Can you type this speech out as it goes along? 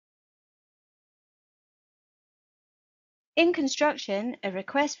In construction, a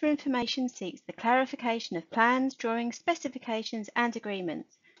request for information seeks the clarification of plans, drawings, specifications and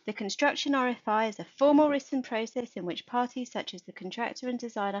agreements. The construction RFI is a formal written process in which parties such as the contractor and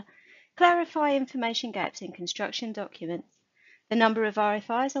designer clarify information gaps in construction documents. The number of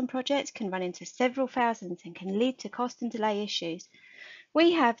RFIs on projects can run into several thousands and can lead to cost and delay issues.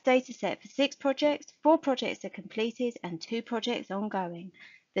 We have data set for 6 projects, 4 projects are completed and 2 projects ongoing.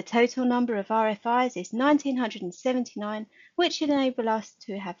 The total number of RFIs is 1979, which enable us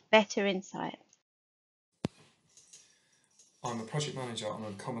to have better insight. I'm a project manager on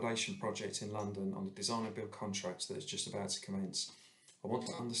an accommodation project in London on a design and build contract that is just about to commence. I want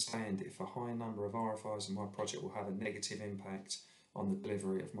to understand if a high number of RFIs in my project will have a negative impact on the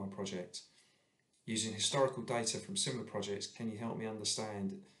delivery of my project. Using historical data from similar projects, can you help me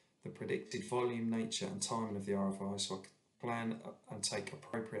understand the predicted volume, nature and timing of the RFI so I can plan and take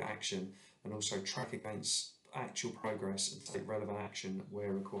appropriate action and also track against actual progress and take relevant action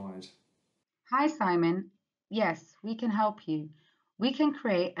where required? Hi, Simon. Yes, we can help you. We can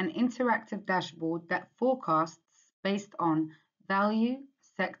create an interactive dashboard that forecasts based on value,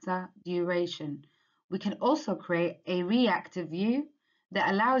 sector, duration. We can also create a reactive view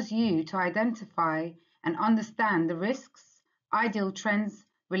that allows you to identify and understand the risks, ideal trends,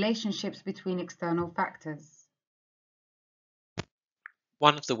 relationships between external factors.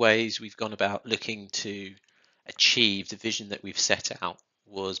 One of the ways we've gone about looking to achieve the vision that we've set out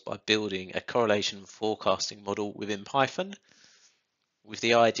was by building a correlation forecasting model within Python, with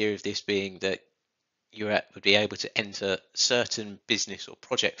the idea of this being that you would be able to enter certain business or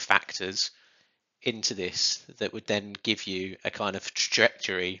project factors into this that would then give you a kind of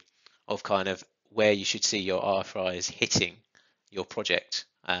trajectory of kind of where you should see your RFIs hitting your project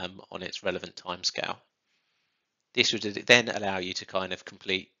on its relevant timescale. This would then allow you to kind of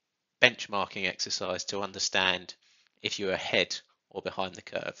complete benchmarking exercise to understand if you're ahead or behind the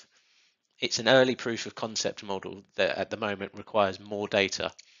curve. It's an early proof of concept model that at the moment requires more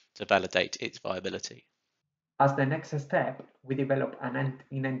data to validate its viability. As the next step, we develop an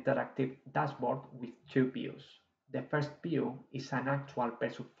interactive dashboard with 2 views. The first view is an actual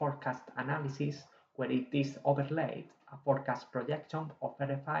versus forecast analysis where it is overlaid a forecast projection of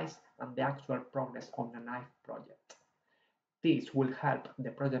RFIs and the actual progress on a live project. This will help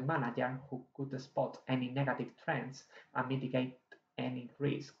the project manager who could spot any negative trends and mitigate any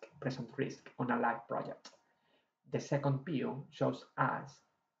present risk on a live project. The second view shows us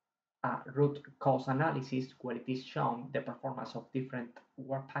a root cause analysis where it is shown the performance of different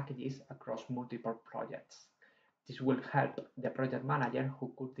work packages across multiple projects. This will help the project manager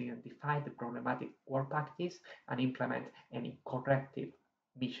who could identify the problematic work packages and implement any corrective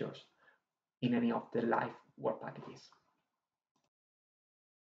measures in any of the live work packages.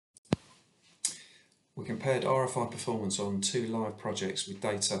 We compared RFI performance on 2 live projects with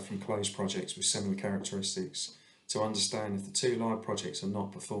data from closed projects with similar characteristics to understand if the 2 live projects are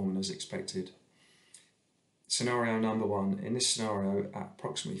not performing as expected. Scenario number 1. In this scenario, at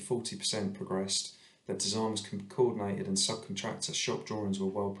approximately 40% progressed, the design was coordinated and subcontractor shop drawings were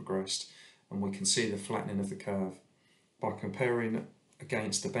well progressed, and we can see the flattening of the curve. By comparing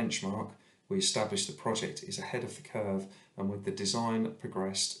against the benchmark, we established the project is ahead of the curve, and with the design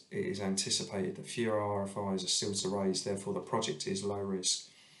progressed, it is anticipated that fewer RFIs are still to raise, therefore the project is low risk.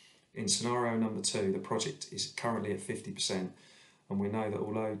 In scenario number 2, the project is currently at 50%, and we know that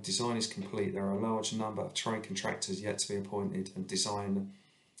although design is complete, there are a large number of trade contractors yet to be appointed and design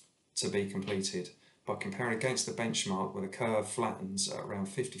to be completed. By comparing against the benchmark where the curve flattens at around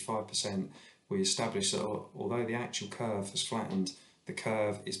 55%, we establish that although the actual curve has flattened, the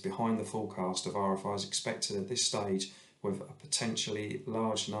curve is behind the forecast of RFIs expected at this stage, with a potentially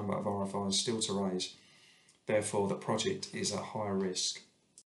large number of RFIs still to raise. Therefore, the project is at higher risk.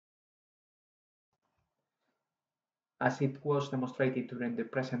 As it was demonstrated during the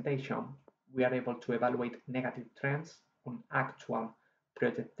presentation, we are able to evaluate negative trends on actual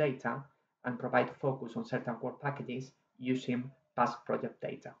project data and provide focus on certain work packages using past project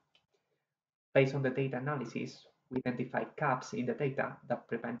data. Based on the data analysis, we identify gaps in the data that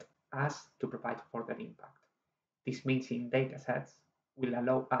prevent us to provide further impact. This missing datasets will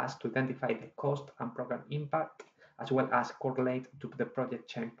allow us to identify the cost and program impact, as well as correlate to the project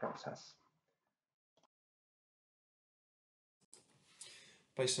change process.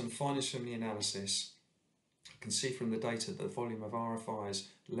 Based on findings from the analysis, you can see from the data that the volume of RFIs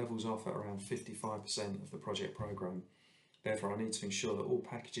levels off at around 55% of the project programme. Therefore, I need to ensure that all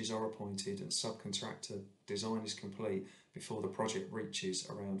packages are appointed and subcontractor design is complete before the project reaches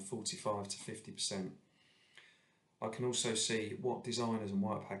around 45 to 50%. I can also see what designers and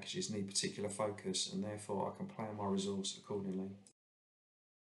work packages need particular focus, and therefore I can plan my resource accordingly.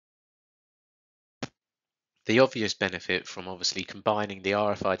 The obvious benefit from obviously combining the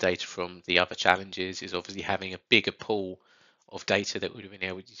RFI data from the other challenges is obviously having a bigger pool of data that we'd have been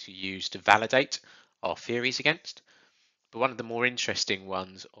able to use to validate our theories against. But one of the more interesting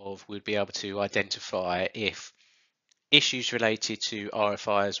ones of we'd be able to identify if issues related to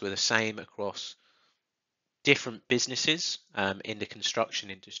RFIs were the same across different businesses in the construction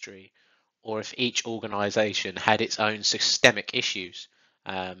industry, or if each organization had its own systemic issues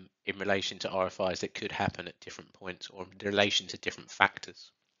in relation to RFIs that could happen at different points or in relation to different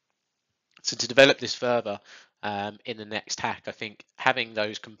factors. So to develop this further in the next hack, I think having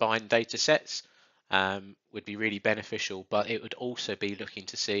those combined data sets would be really beneficial, but it would also be looking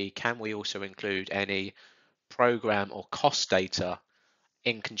to see, can we also include any program or cost data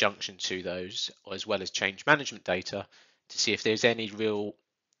in conjunction to those, as well as change management data, to see if there's any real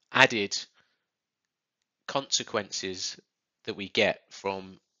added consequences that we get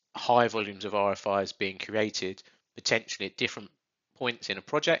from high volumes of RFIs being created, potentially at different points in a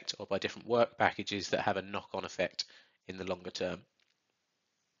project or by different work packages that have a knock-on effect in the longer term.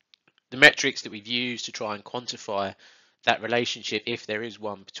 The metrics that we've used to try and quantify that relationship, if there is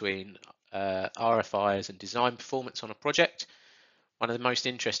one, between RFIs and design performance on a project. One of the most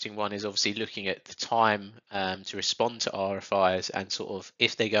interesting one is obviously looking at the time to respond to RFIs and sort of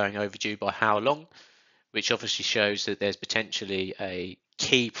if they're going overdue by how long, which obviously shows that there's potentially a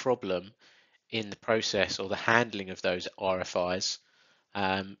key problem in the process or the handling of those RFIs,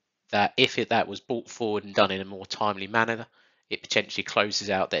 that if that was brought forward and done in a more timely manner, it potentially closes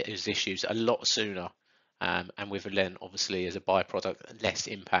out those issues a lot sooner, and with then obviously as a byproduct less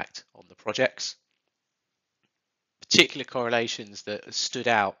impact on the projects. Particular correlations that stood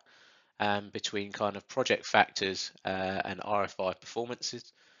out between kind of project factors and RFI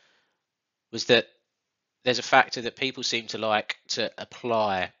performances was that there's a factor that people seem to like to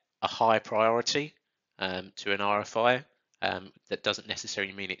apply a high priority to an RFI. That doesn't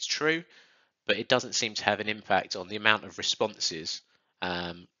necessarily mean it's true, but it doesn't seem to have an impact on the amount of responses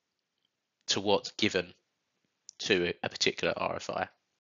to what's given to a particular RFI.